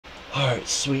Alright,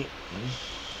 sweet.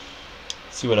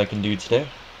 See what I can do today.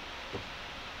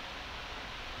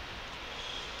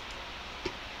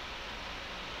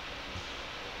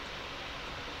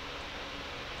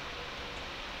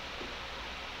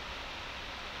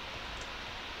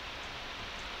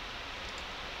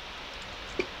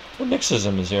 What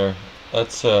Nixism is here?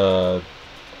 That's a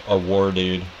war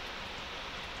dude.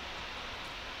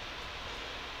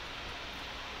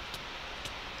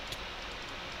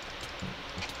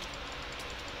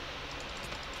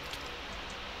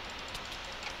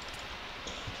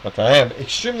 Okay, I am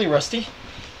extremely rusty.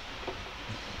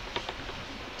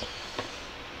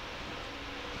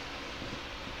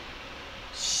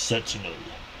 Sentinel.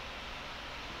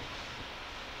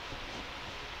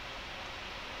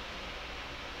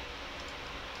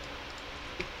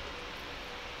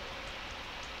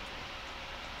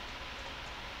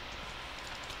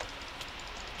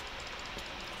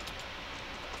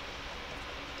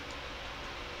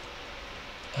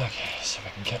 Okay, so if I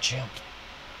can catch him.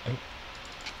 Oh.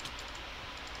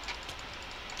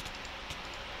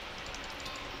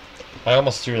 I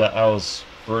almost threw that. I was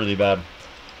really bad.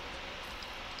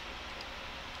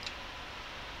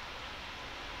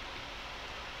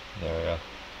 There we go.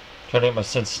 Trying to get my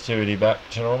sensitivity back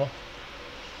to normal.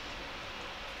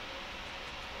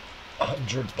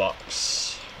 100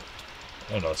 bucks.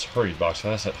 Oh no, it's hurried box.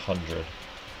 That's at 100.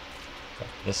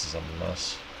 This is a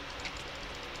mess.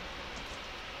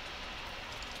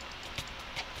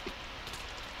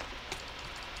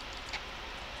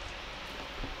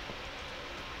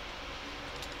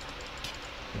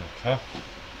 Okay.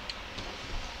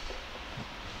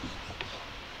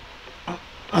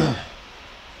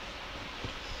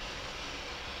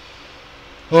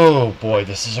 Oh boy,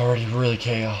 this is already really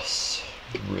chaos.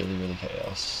 Really, really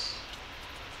chaos.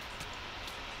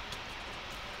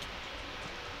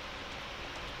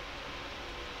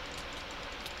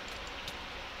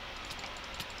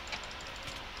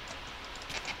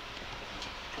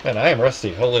 Man, I am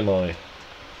rusty. Holy moly.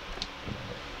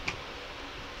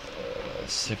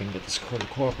 Let's see if I can get this core to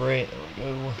cooperate. There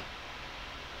we go.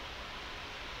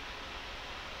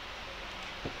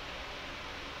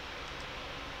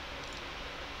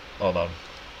 Hold on.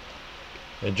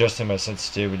 Adjusting my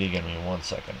sensitivity. Give me 1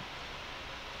 second.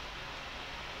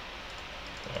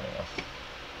 There we go.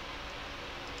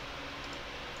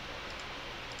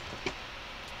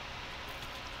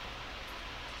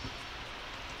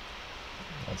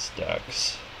 That's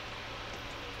Dex.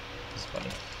 That's funny.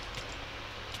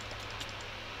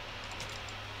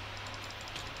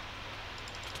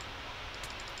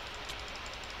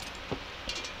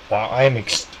 Wow, I am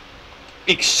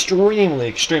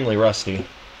extremely rusty.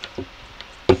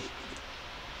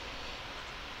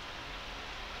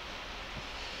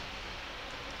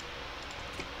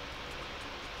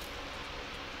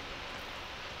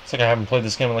 It's like I haven't played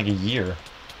this game in like a year.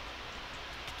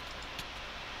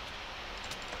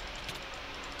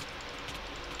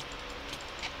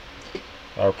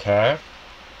 Okay.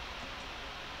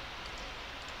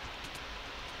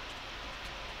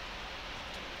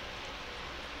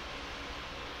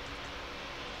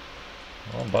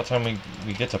 Well, by the time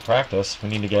we get to practice, we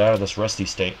need to get out of this rusty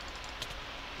state.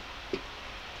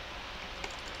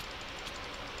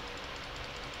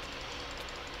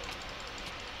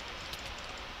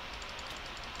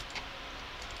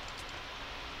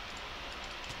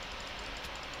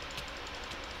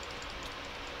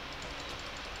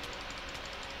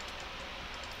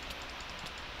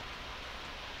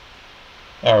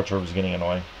 Our turbo is getting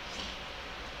annoying.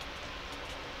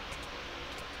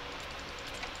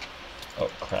 Oh,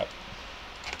 crap.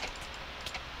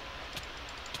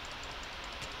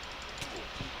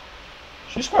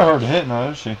 She's quite hard to hit now,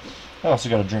 isn't she? I also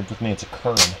got a drink with me. It's a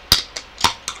curd.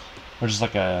 Which is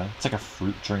like it's like a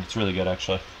fruit drink. It's really good,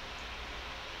 actually.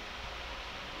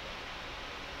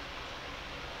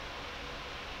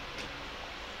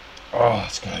 Oh,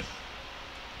 it's good.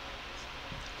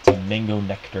 It's a mango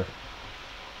nectar.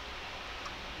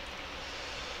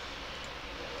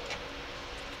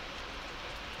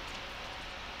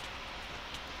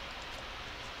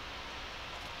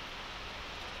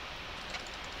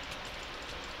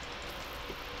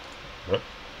 Yep.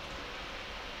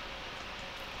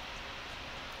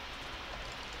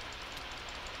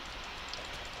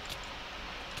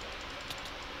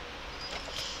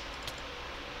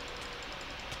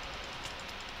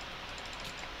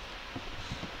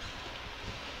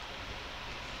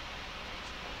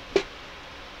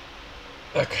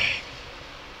 Okay.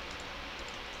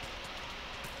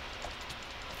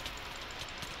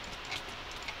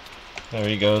 There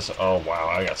he goes. Oh wow,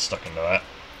 I got stuck into that.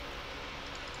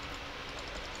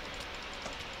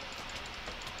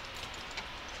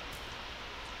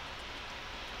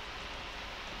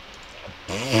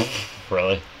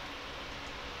 Really?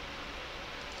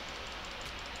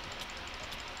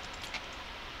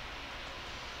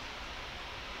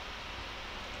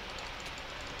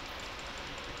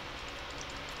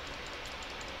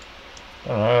 I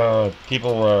don't know.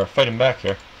 People were fighting back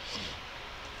here.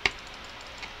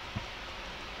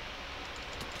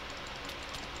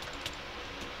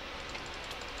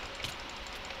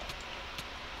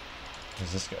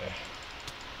 Who's this guy?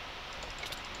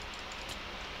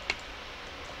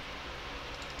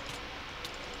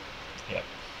 Yep.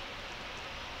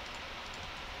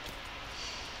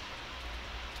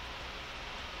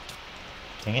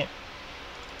 Dang it.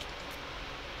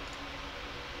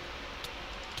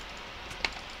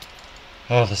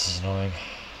 Oh, this is annoying.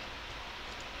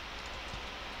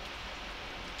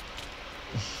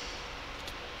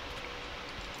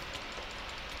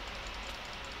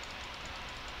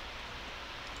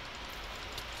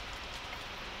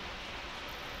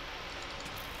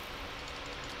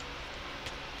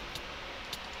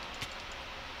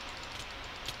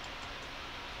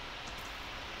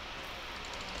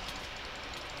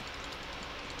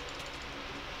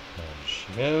 There she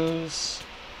goes.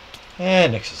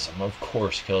 And Nixism, of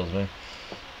course, kills me.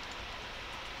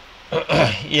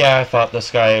 Yeah, I thought this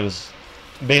guy was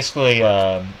basically,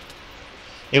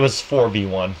 it was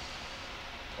 4v1.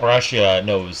 Or actually,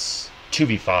 no, it was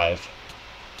 2v5.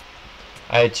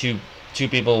 I had two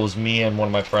people. It was me and one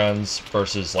of my friends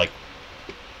versus like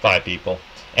 5 people,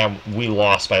 and we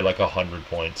lost by like 100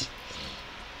 points.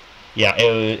 Yeah,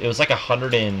 it was like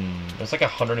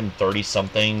 130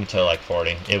 something to like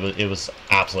 40. It was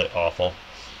absolutely awful.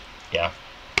 Yeah,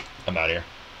 I'm out of here.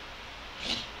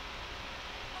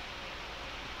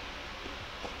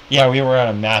 Yeah, we were at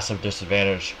a massive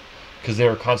disadvantage because they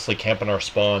were constantly camping our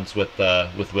spawns with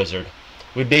Wizard.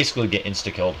 We'd basically get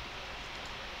insta-killed.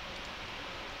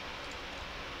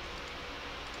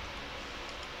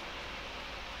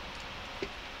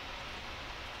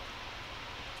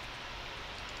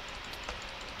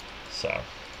 So,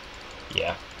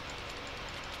 yeah.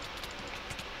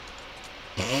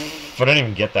 But I didn't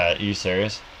even get that. Are you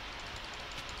serious?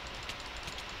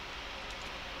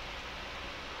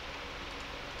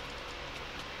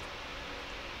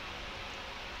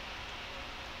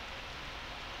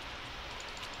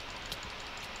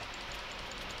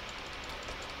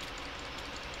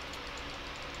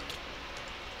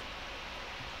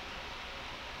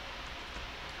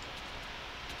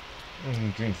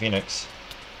 Green Phoenix.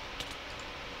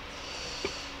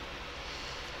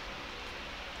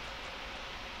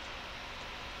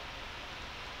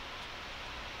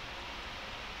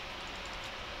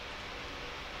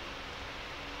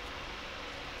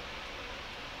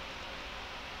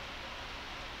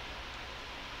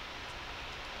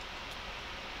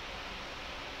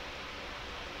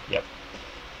 Yep.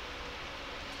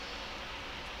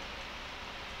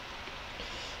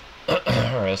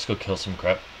 Alright, let's go kill some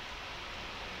crap.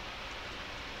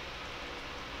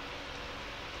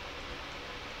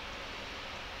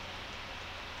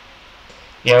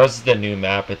 Yeah, this is the new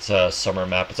map. It's a summer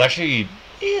map. It's actually,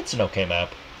 it's an okay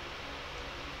map.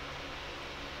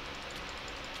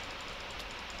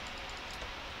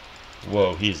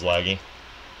 Whoa, he's laggy.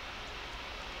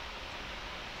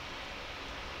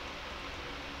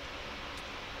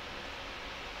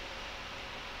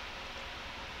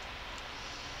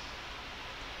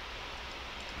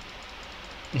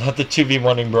 Not the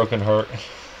 2v1ing broken heart.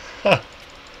 Alright.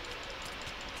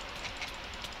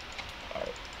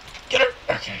 Get her!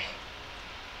 Okay.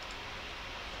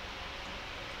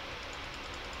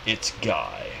 It's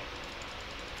Guy.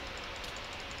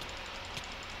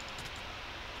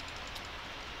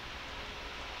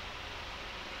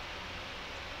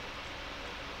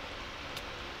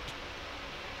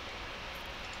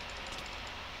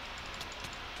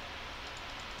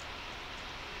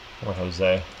 Or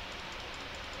Jose.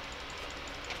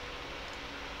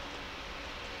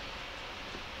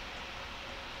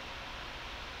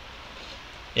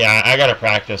 Yeah, I gotta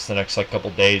practice the next like couple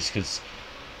days because,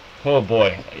 oh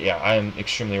boy, yeah, I am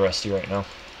extremely rusty right now.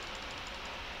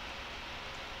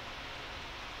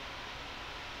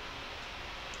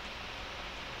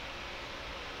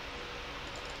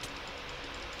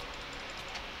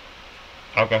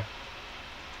 Okay.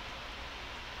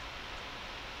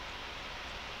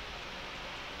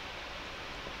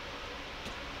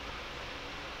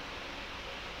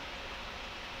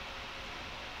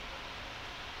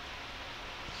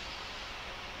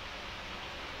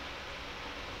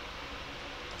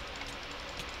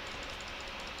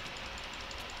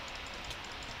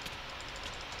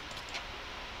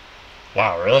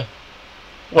 Wow, really?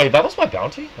 Wait, that was my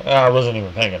bounty? I wasn't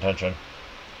even paying attention.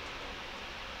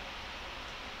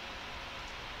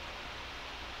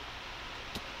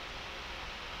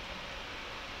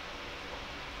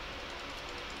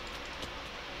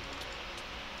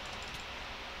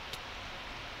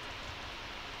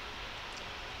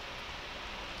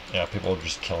 Yeah, people are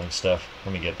just killing stuff.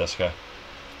 Let me get this guy.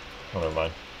 Oh, never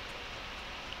mind.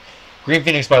 Green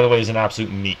Phoenix, by the way, is an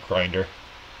absolute meat grinder.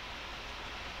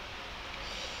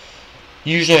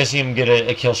 Usually I see him get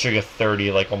a kill streak of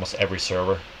 30, like, almost every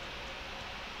server.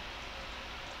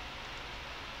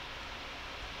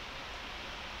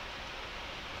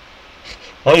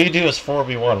 All you do is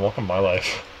 4v1. Welcome to my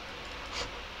life.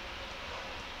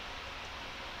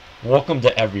 Welcome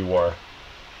to every war.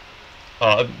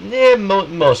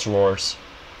 Most wars.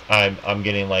 I'm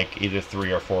getting like either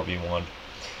 3 or 4v1.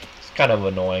 It's kind of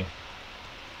annoying.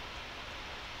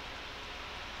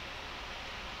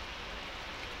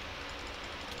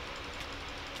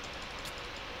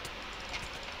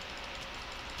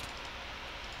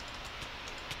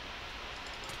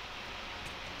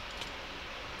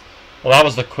 Well, that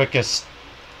was the quickest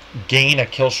gain a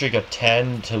kill streak of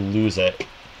 10 to lose it,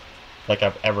 like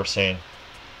I've ever seen.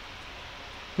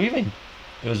 Who even?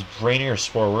 It was Brainy or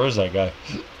Spore. Where is that guy?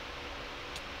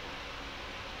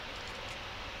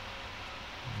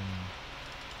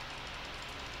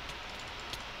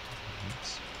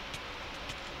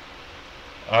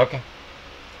 Okay.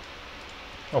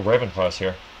 Oh, Ravenclaw's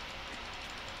here.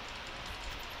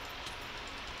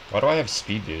 Why do I have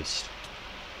speed boost?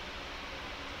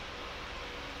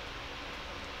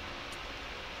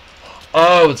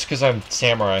 Oh, it's because I'm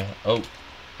samurai. Oh,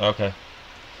 okay.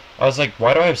 I was like,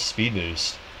 why do I have speed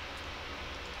boost?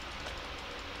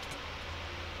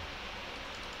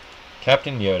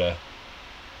 Captain Yoda.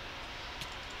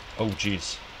 Oh,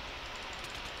 jeez.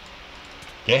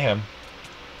 Get him.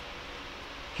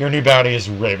 Your new bounty is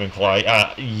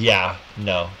Ravenclaw. Yeah,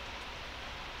 no.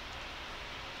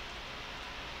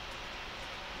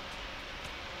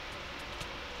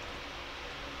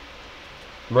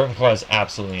 Ravenclaw is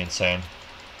absolutely insane.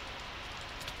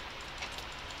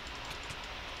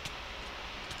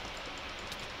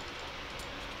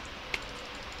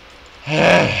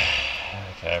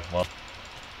 Okay, well.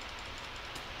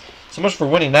 So much for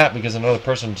winning that because another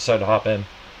person decided to hop in.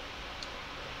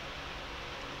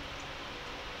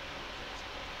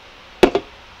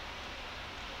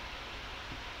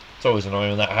 It's always annoying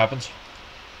when that happens.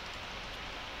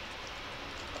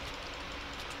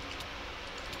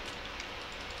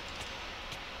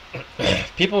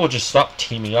 If people would just stop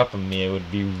teaming up on me, it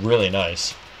would be really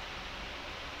nice.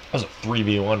 That was a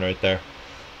 3v1 right there.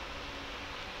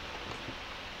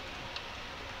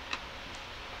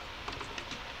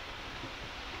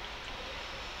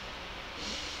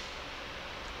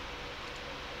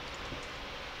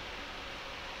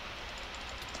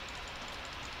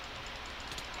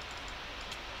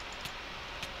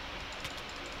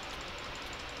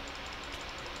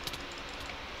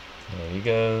 There he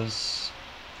goes.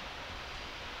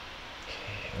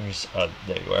 Okay, where's...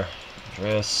 there you are.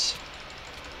 Address.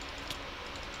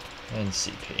 And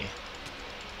CP.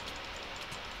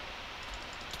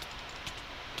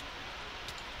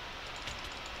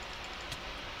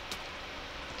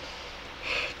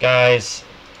 Guys,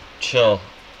 chill.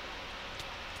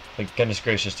 Like, goodness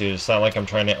gracious, dude. It's not like I'm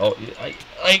trying to... Oh,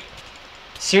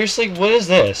 seriously, what is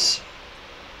this?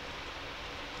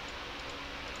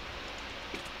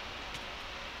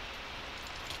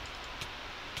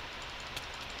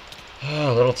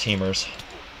 Oh, little teamers.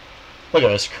 Look at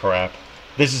this crap.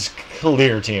 This is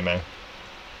clear teaming.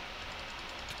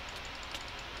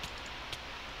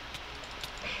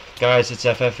 Guys, it's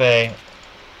FFA.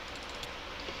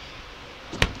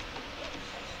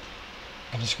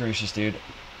 Goodness gracious, dude.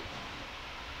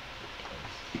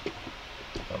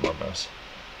 I'm on mouse.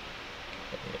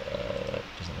 Yeah, that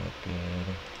doesn't look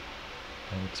good.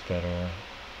 That looks better.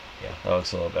 Yeah, that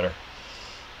looks a little better.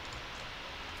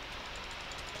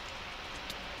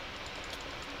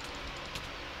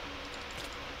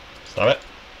 Stop it.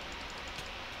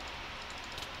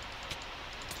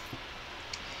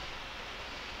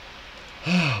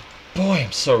 Oh, boy,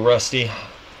 I'm so rusty.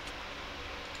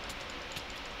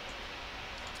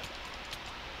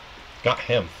 Got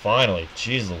him, finally.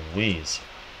 Jeez Louise.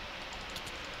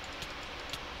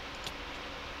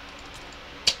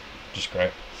 Just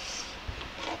great.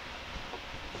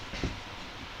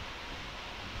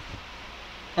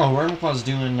 Oh, Ravenclaw's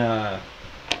doing,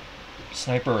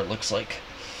 sniper, it looks like.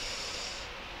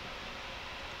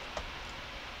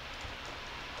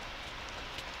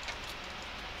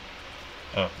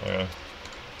 Oh, yeah.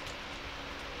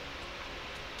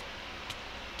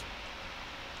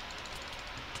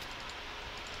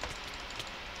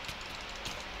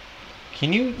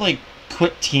 Can you, like,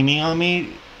 quit teaming on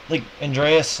me? Like,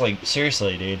 Andreas, like,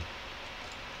 seriously, dude.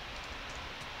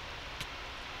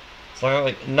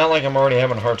 It's not like I'm already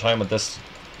having a hard time with this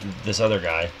other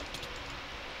guy.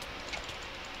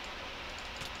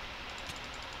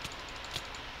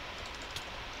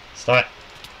 Stop.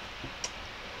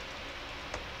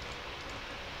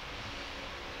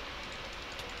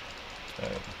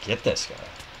 Get this guy.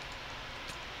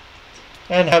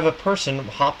 And have a person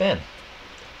hop in.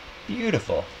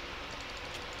 Beautiful.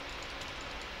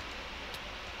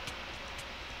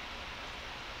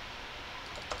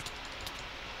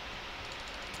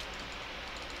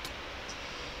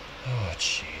 Oh,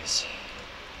 jeez.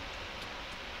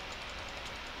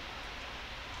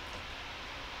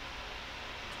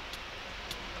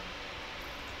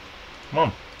 Come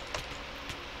on.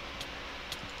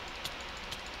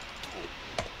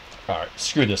 Alright,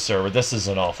 screw this server. This is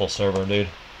an awful server, dude.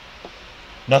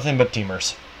 Nothing but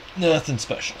teamers. Nothing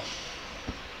special.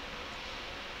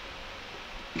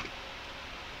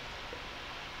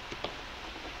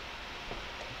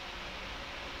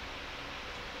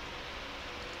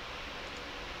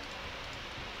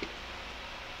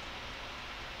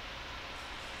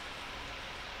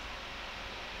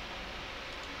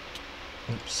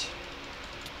 Oops.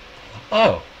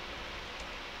 Oh!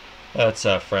 That's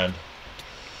a friend.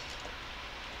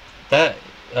 That,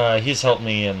 he's helped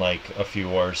me in like a few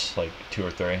wars, like 2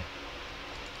 or 3.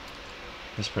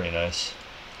 He's pretty nice.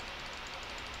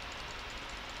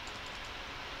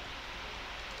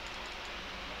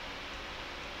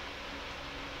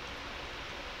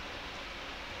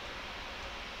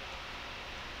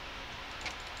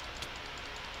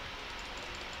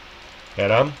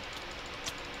 Get him.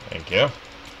 Thank you.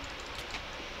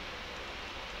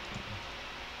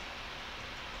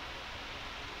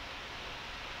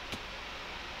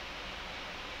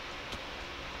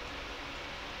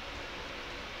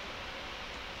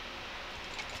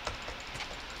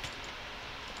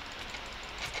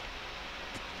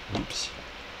 Oops.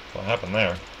 What happened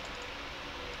there?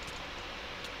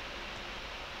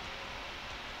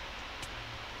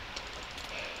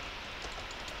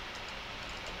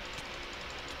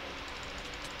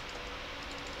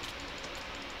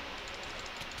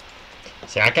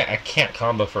 See, I can't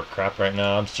combo for crap right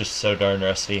now. I'm just so darn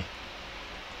rusty.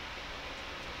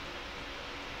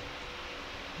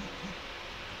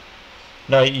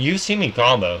 No, you see me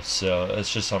combo, so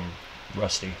it's just I'm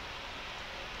rusty.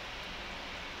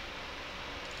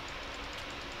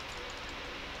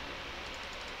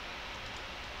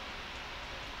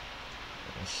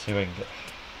 Let's see if I can get...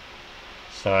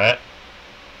 Saw it.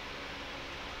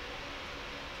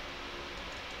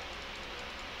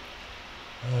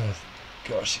 Oh,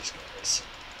 gosh, these guys.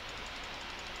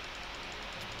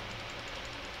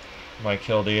 My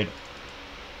kill, dude.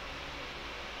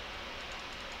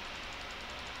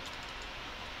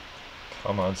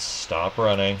 Come on, stop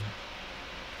running.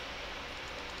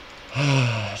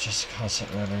 Just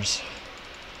constant runners.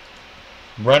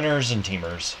 Runners and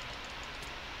teamers.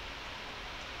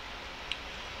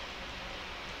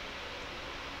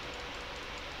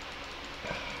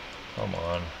 Come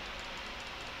on.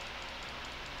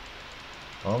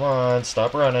 Come on,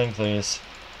 stop running, please.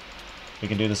 We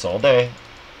can do this all day.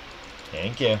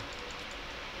 Thank you.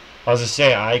 I was gonna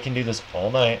say, I can do this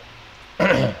all night.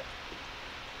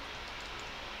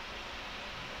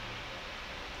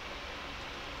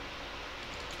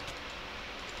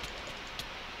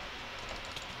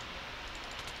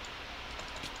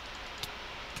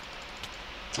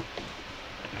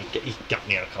 He got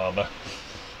me out of combo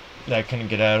that I couldn't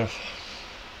get out of.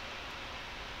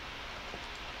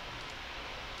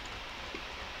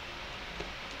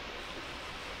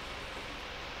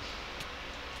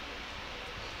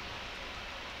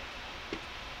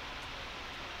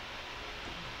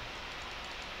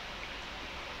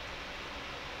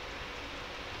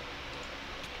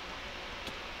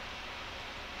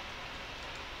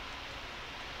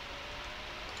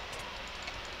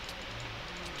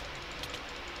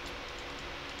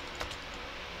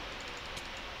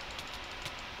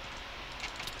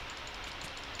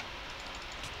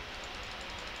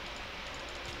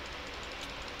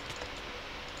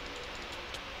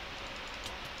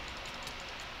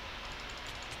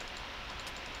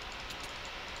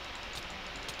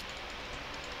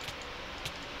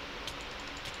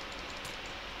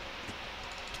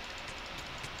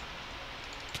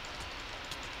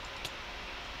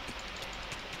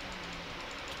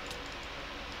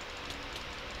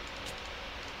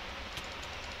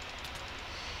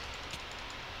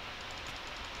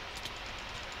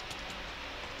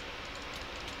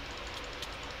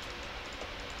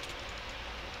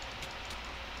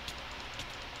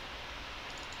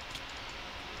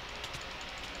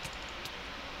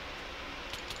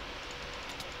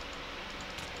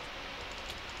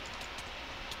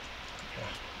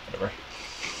 Whatever.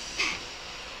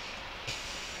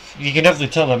 You can definitely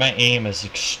tell that my aim is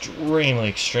extremely...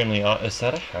 Is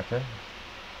that a hacker?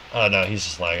 Oh no, he's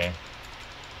just lagging.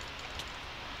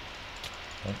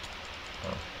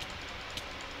 Oh.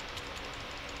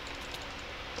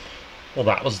 Well,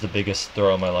 that was the biggest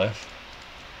throw of my life.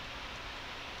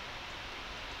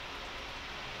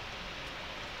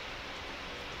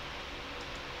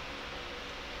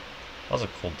 That was a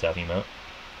cool death emote.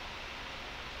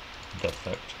 Death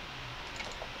effect.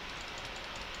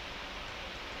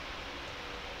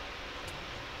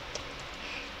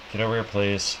 Get over here,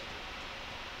 please.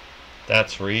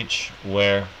 That's reach.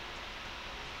 Where?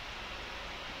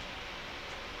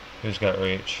 Who's got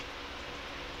reach?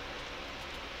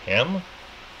 Him?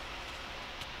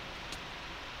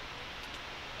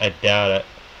 I doubt it.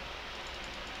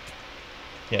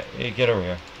 Yeah, get over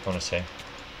here. I want to say.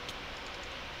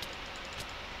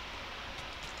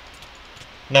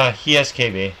 Nah, he has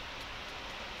KB.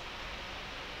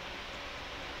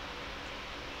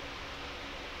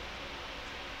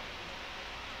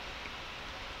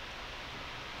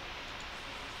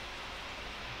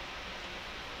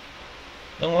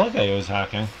 Don't look like he was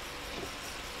hacking.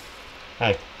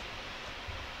 Hey.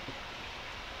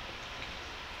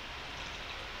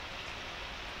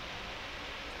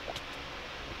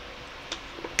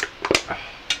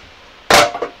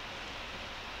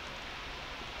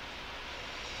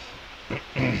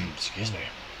 Excuse me.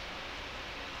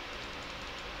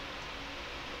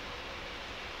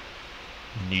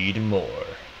 Need more.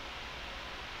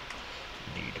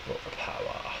 Need more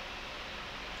power.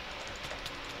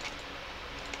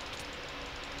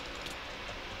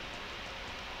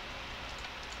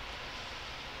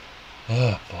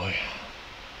 Oh boy.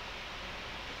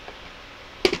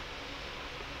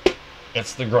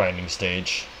 It's the grinding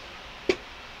stage.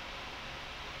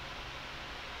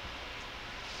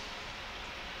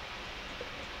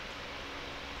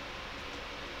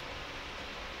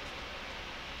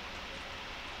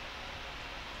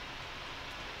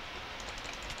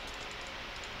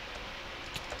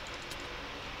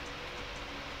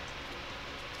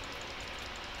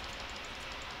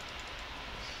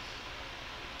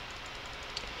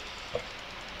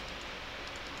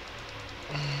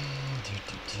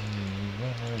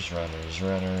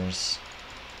 Runners.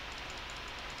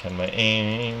 Can my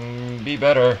aim be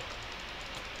better?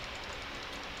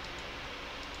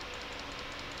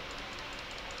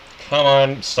 Come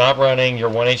on, stop running. You're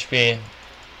 1 HP.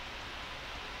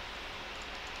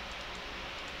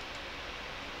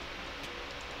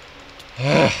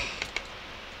 I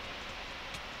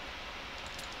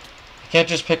can't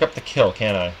just pick up the kill,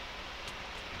 can I? I'm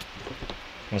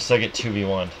gonna still get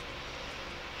 2v1.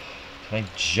 Can I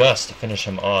just finish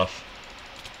him off?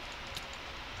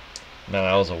 Man,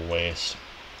 that was a waste.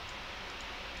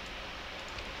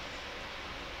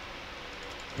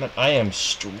 Man, I am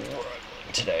struggling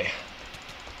today.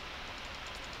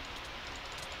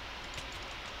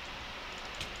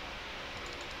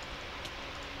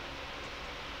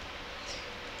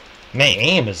 My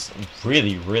aim is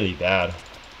really, really bad.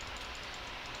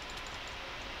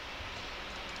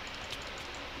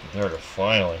 There we go,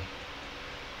 finally.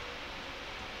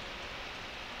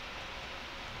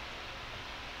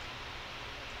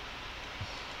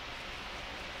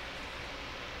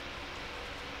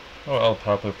 Oh, El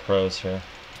Papa Pros here.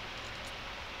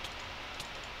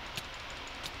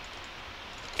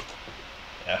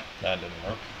 Yeah, that didn't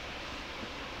work.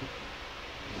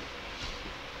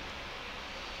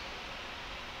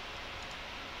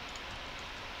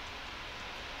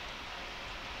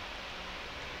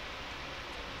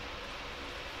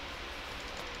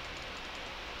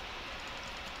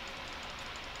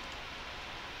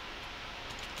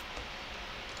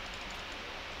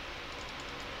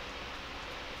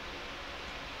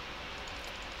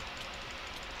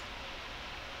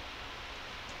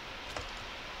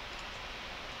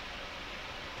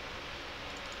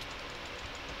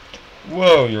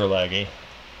 Whoa, you're laggy.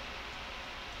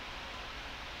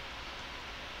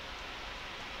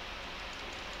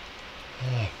 Oh,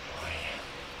 boy.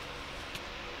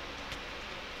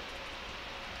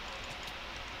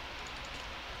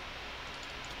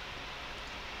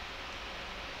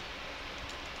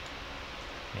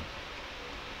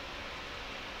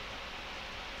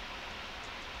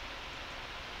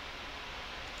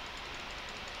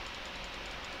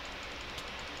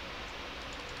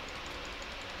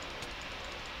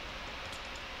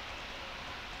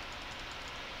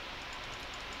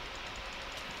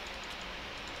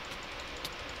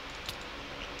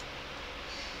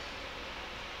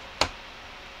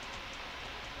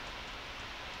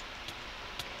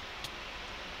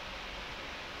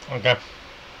 Okay.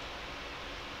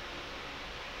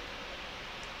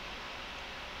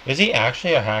 Is he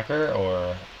actually a hacker,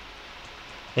 or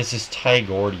is this Ty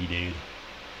Gordy dude?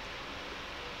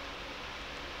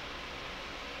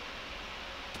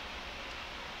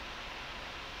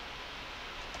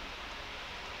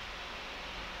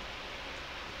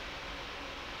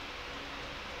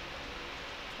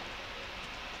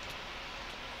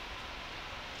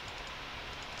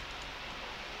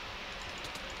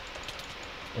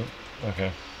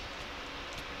 Okay.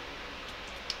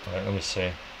 Alright, let me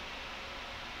see.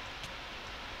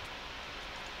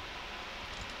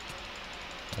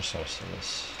 Where should I see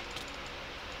this?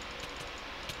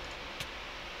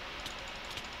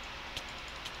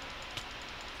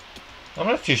 I'm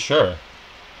not too sure.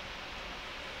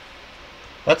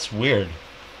 That's weird.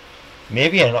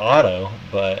 Maybe an auto,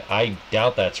 but I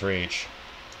doubt that's reach.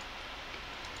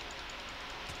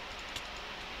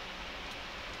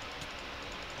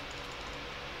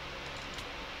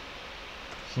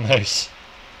 Nice.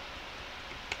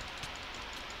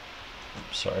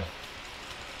 Sorry.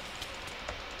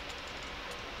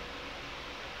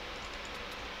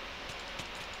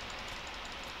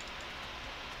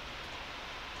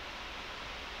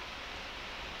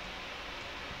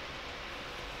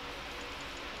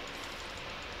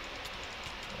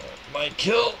 Might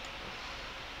kill.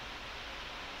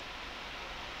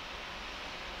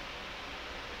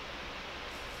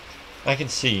 I can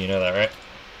see, you know that, right?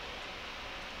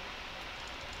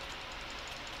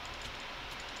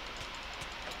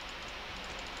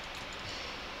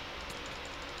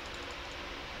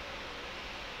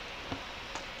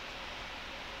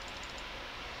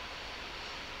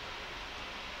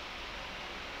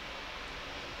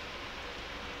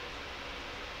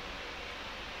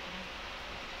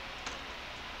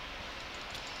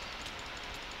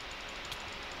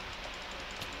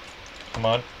 Come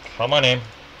on. Come on in.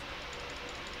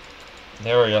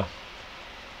 There we go.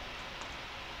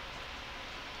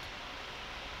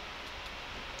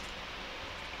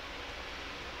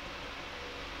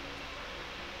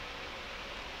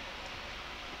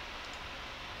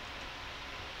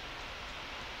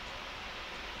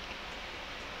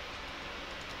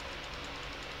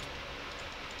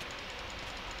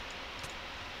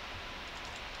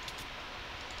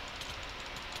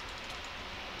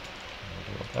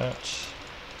 That.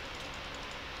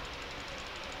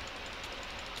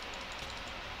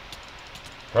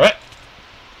 All right.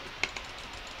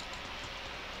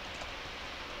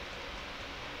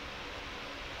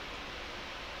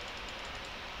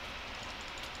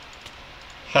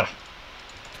 Huh.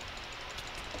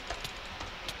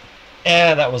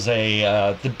 And that was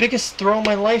the biggest throw of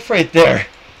my life right there,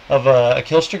 of a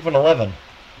kill streak of an 11,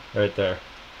 right there.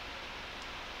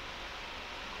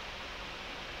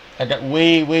 I got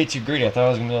way too greedy. I thought I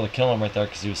was gonna be able to kill him right there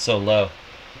because he was so low.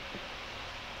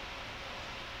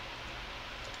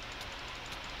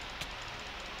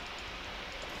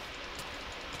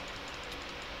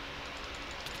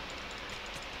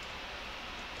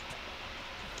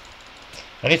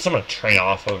 I need someone to train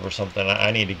off of or something. I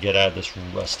need to get out of this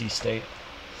rusty state.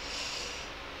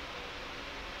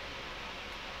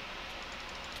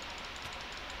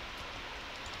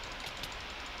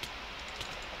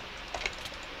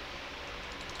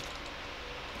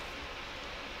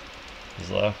 He's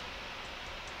low.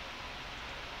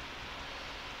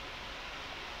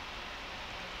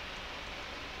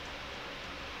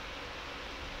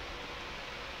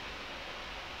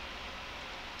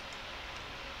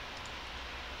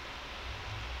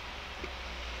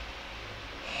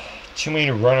 Too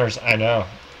many runners, I know.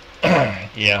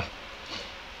 Yeah.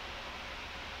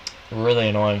 Really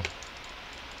annoying.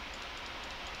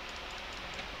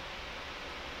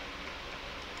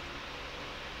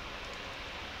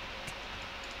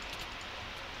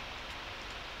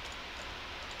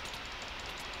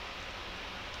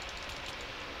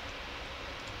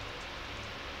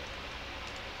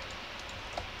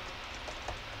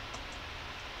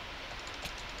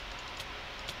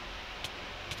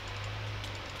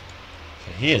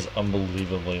 He is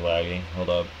unbelievably lagging. Hold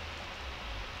up.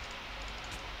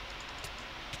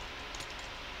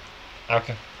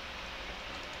 Okay.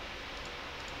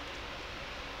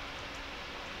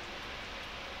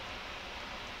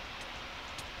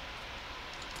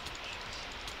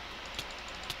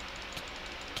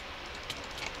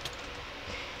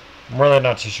 I'm really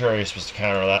not too sure how you're supposed to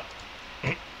counter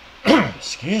that.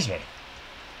 Excuse me.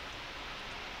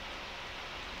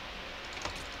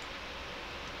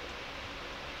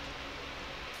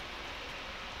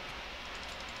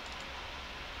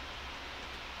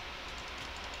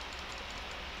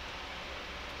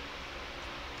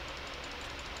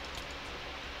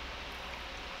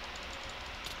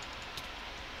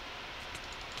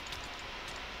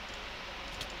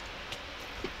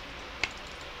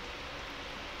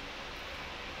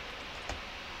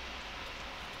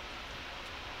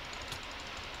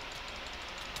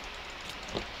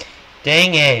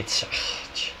 Dang it.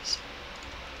 Jeez.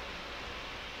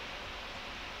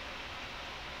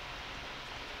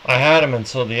 I had him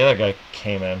until the other guy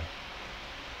came in.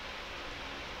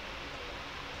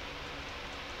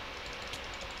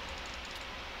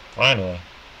 Finally.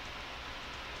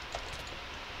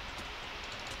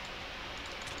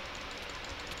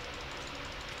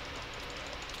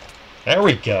 There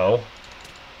we go.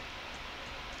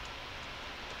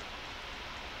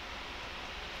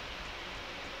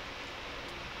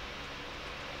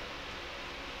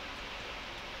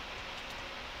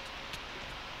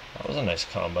 That was a nice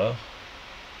combo.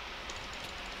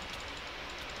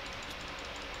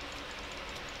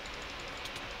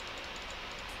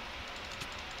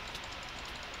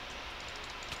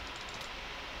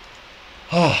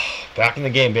 Back in the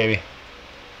game, baby.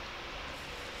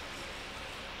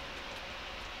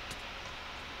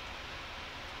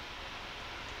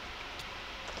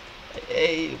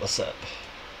 Hey, what's up?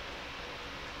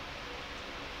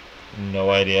 No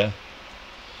idea.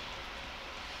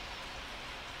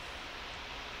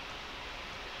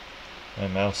 My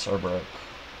mouse are broke.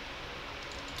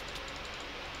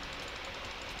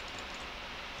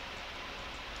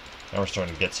 Now we're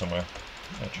starting to get somewhere.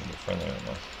 Actually, be friendly right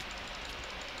now.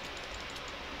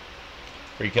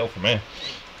 Free kill for me.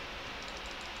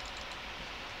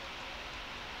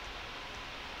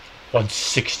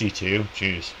 162.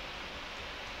 Jeez.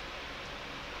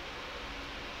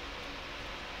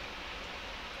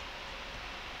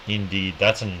 Indeed,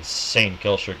 that's an insane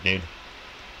kill streak, dude.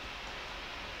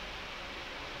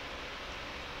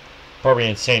 Probably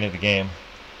insane at the game.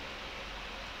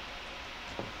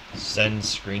 Send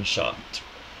screenshot.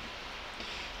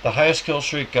 The highest kill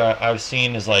streak I've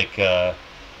seen is like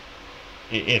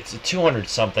it's 200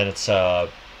 something. It's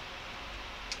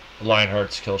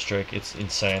Lionheart's kill streak. It's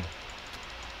insane.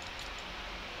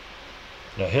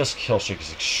 No, his kill streak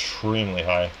is extremely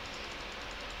high.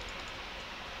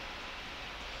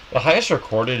 The highest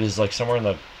recorded is like somewhere in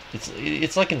the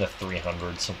it's like in the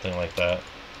 300s, something like that.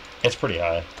 It's pretty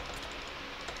high.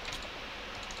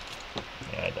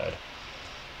 Yeah, I died.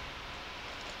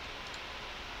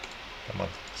 Come on,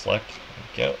 select.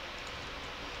 There we go.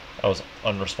 That was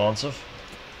unresponsive.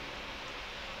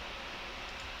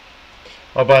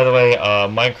 Oh, by the way,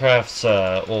 Minecraft's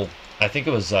well, I think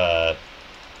it was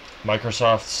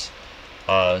Microsoft's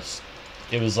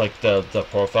it was like the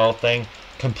profile thing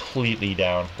completely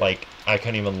down. Like I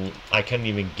couldn't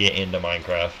even get into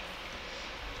Minecraft.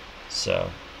 So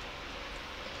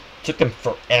took them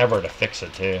forever to fix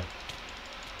it too.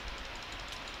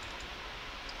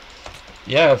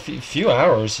 Yeah, a few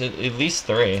hours, at least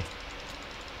 3,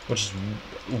 which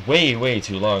is way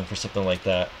too long for something like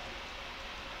that.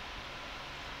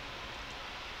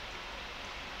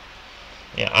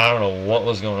 Yeah, I don't know what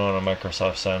was going on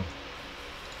Microsoft's end.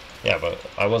 Yeah, but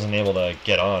I wasn't able to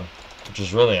get on, which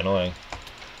is really annoying,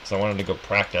 because I wanted to go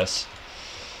practice.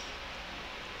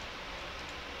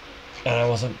 And I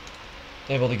wasn't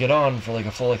able to get on for like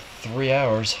a full 3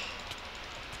 hours.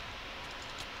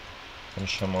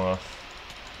 Finish him off.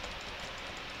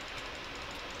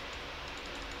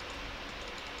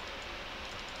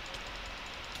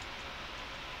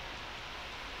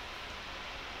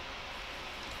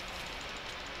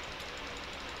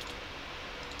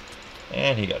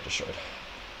 And he got destroyed.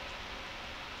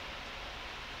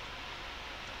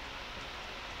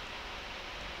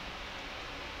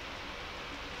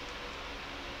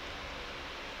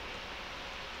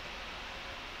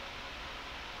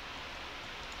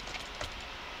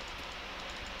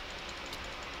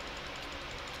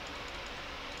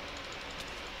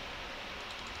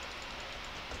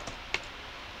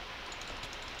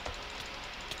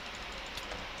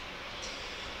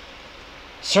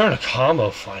 Starting a combo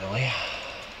finally.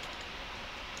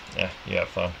 Yeah, you have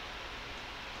fun.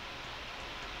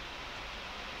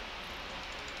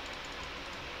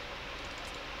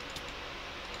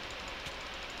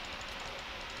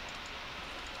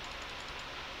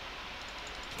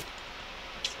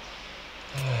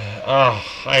 Oh,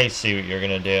 I see what you're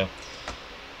gonna do.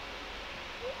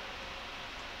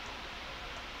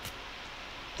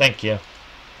 Thank you.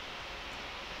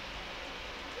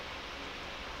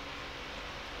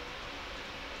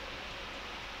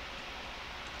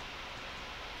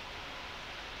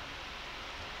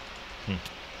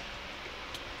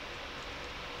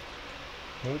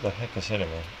 Who the heck is hitting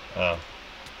me? Oh.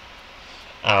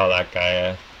 Oh, that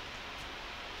guy.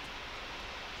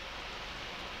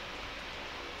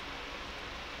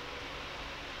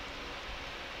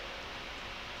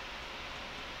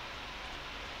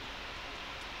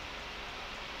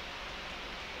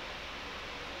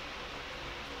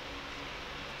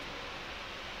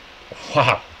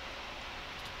 Wow.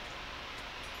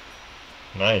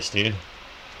 Nice, dude.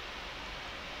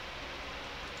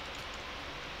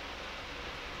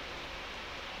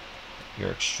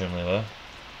 You're extremely low.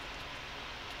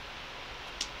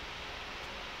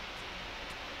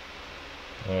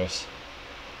 Nice.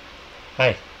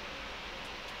 Hi.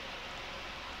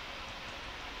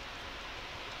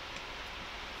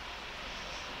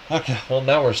 Okay, well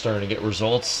now we're starting to get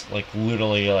results, like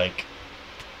literally like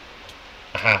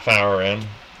a half hour in.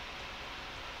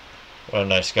 What a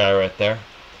nice guy right there.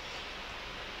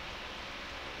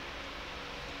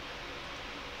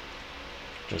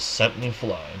 Just sent me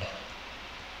flying.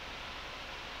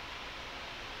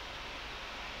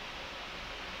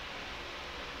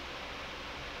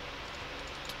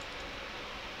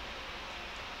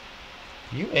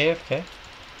 You AFK?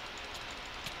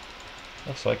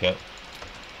 Looks like it.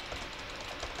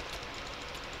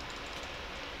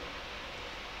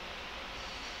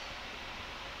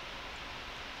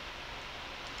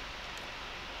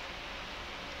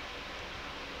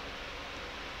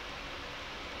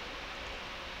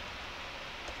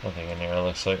 Nothing in here, it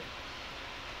looks like.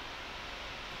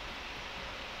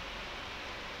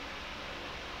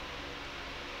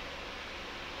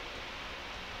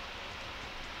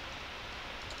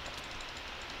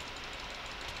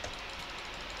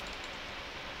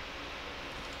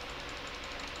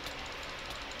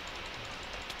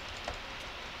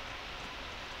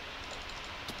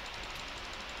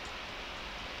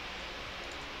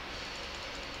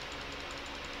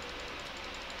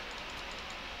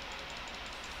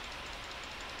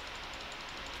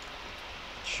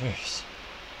 Jeez.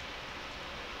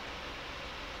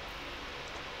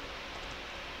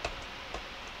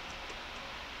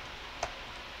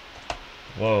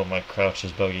 Whoa, my crouch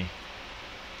is buggy.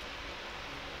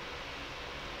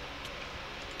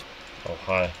 Oh,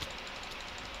 hi.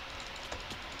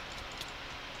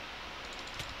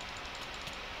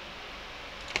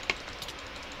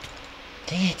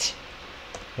 Dang it.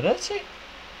 What did that say?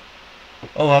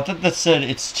 Oh, I thought that said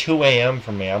it's 2 a.m.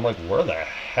 for me. I'm like, where the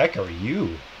heck are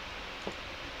you?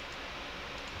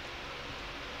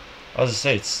 I was gonna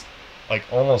say, it's like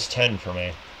almost 10 for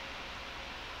me.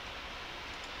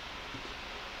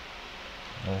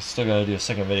 I still gotta do a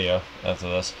second video after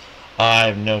this. I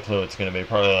have no clue what it's gonna be.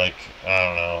 Probably like, I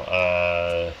don't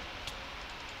know,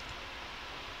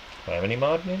 Calamity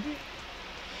mod maybe?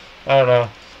 I don't know.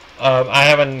 I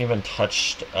haven't even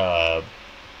touched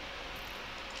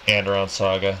Anderon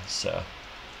Saga, so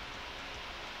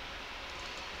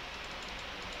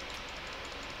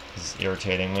this is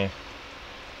irritating me.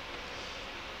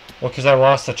 Well, because I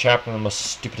lost the chapter in the most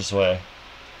stupidest way.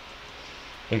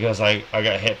 Because I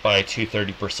got hit by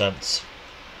 230%,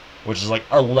 which is like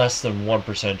a less than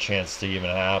 1% chance to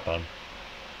even happen.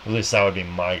 At least that would be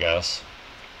my guess.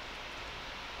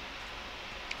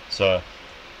 So,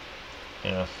 you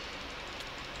know.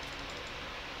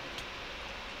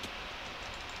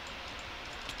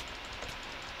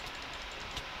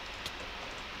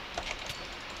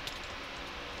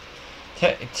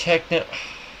 Techno.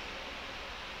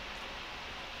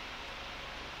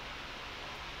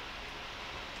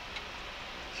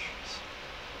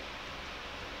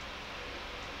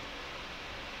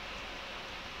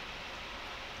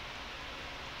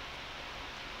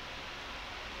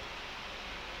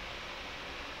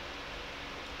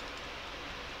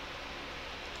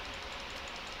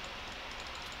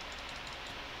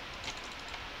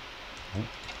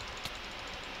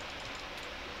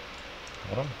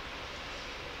 Got him.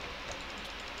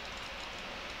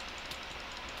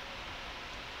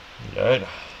 Right.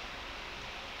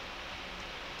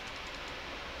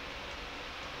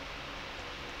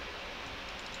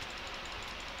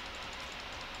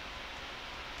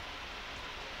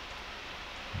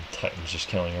 Titan's just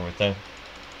killing everything.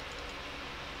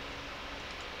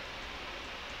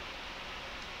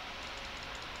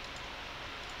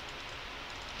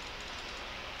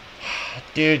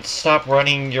 Dude, stop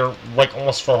running. You're like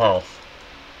almost full health.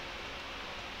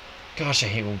 Gosh, I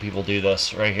hate when people do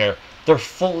this right here. They're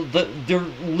full. They're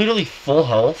literally full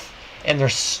health, and they're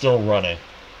still running.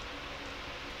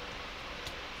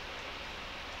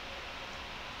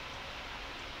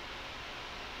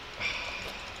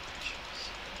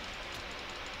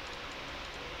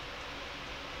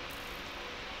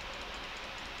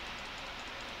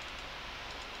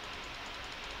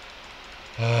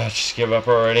 Just give up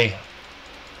already.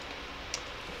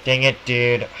 Dang it,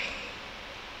 dude.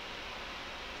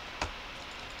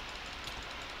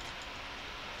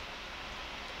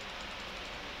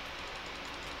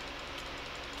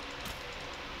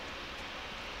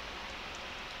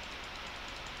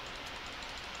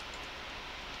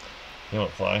 You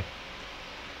won't fly.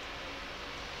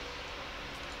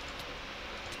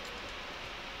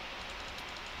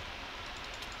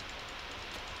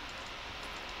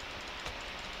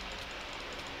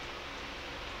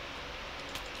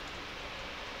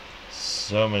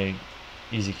 So many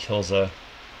easy kills there.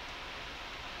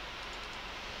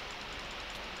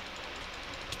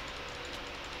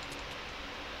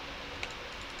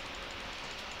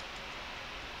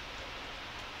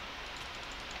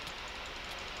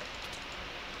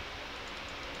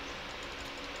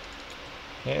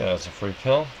 Yeah, that's a free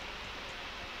kill.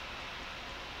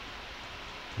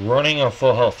 Running on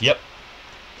full health. Yep.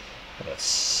 That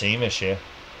same issue.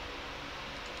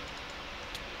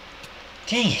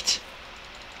 Dang it!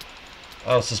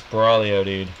 Oh, it's this Braulio,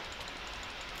 dude.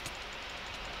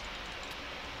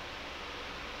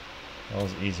 That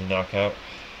was an easy knockout.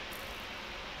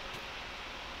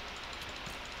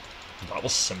 That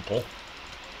was simple.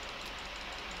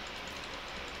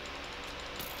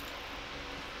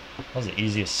 That was the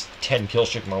easiest 10 kill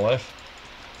streak of my life.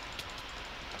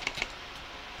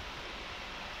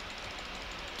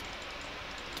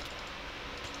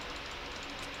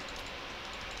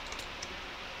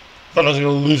 Thought I was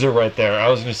gonna lose it right there. I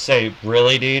was gonna say,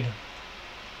 really, dude?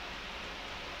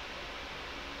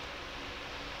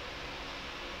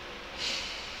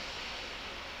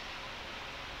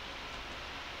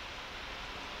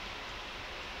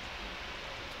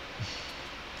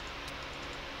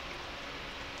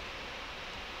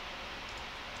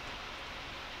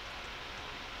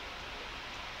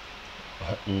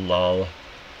 Lol.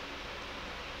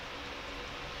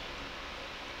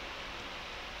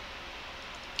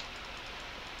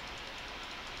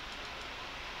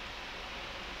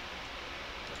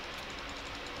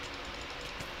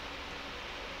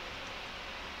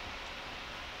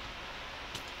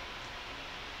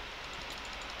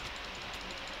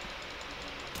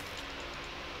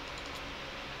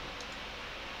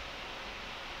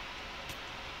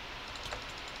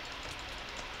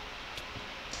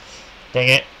 Dang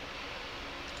it.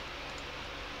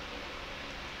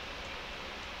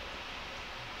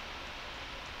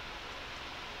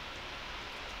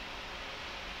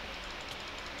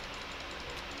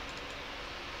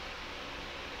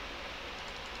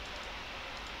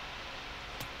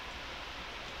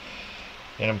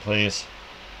 Get him, please.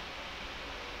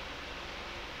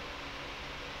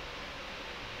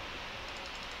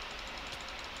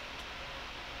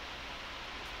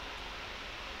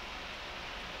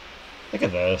 Look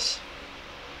at this.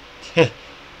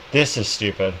 This is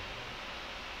stupid.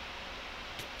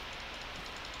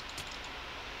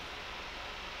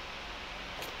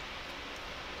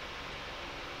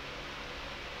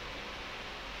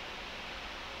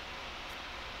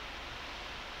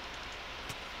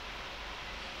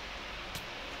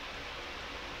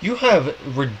 You have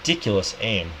ridiculous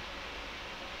aim.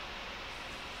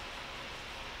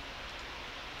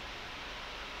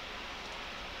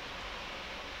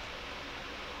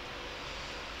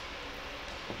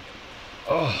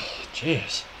 Oh,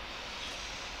 jeez.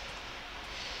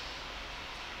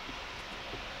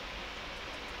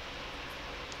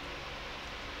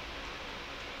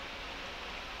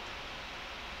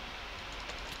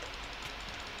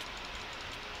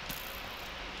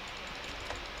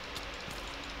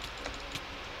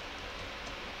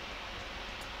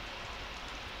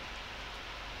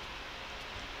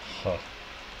 Huh.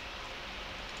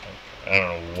 I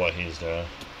don't know what he's doing.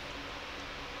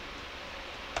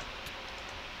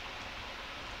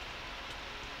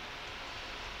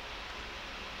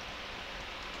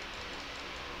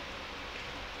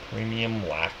 Premium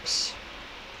wax.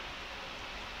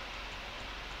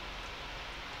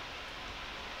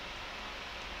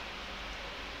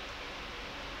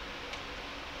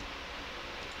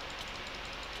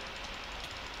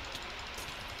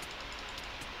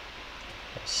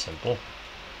 That's simple.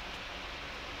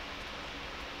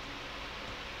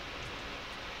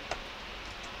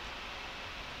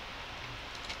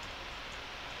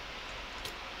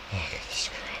 Oh, look at this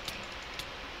crap.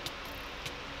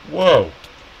 Whoa.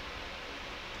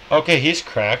 Okay, he's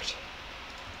cracked.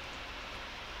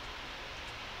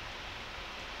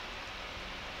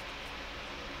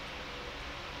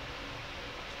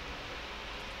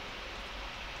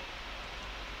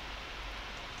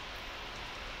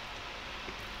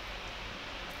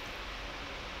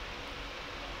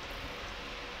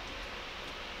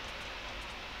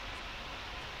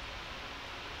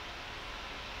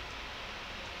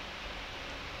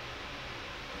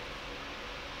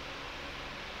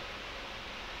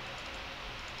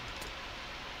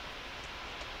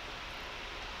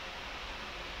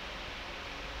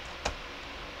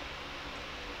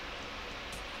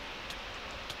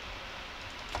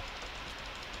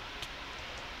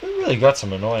 We really got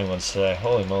some annoying ones today.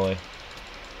 Holy moly.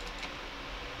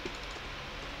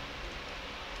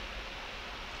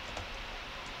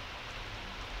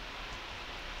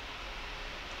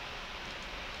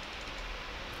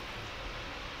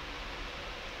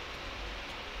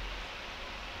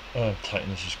 Oh,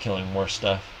 Titan's just killing more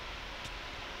stuff.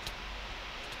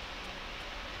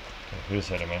 Okay, who's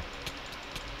hitting me?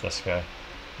 This guy.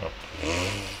 Oh.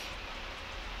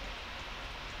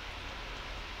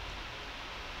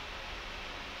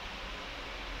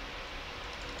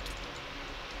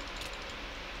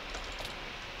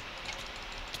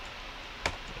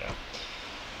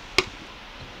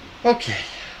 Okay.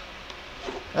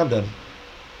 I'm done.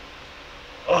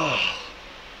 Oh.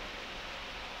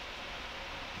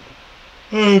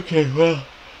 Okay, well,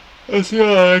 let's see you on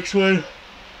the next one.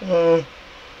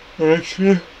 Next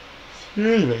video.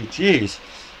 Excuse me, jeez.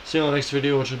 See you on the next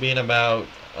video, which will be in about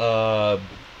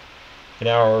an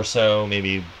hour or so,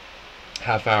 maybe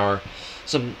half hour,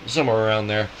 somewhere around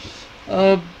there.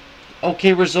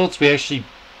 Okay results. We actually,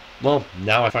 well,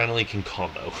 now I finally can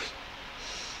combo.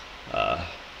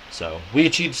 So we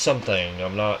achieved something.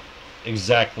 I'm not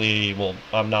exactly, well,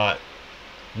 I'm not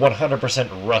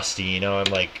 100% rusty. You know,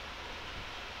 I'm like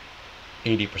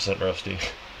 80% rusty.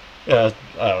 Yeah,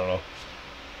 I don't know.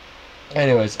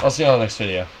 Anyways, I'll see you on the next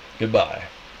video. Goodbye.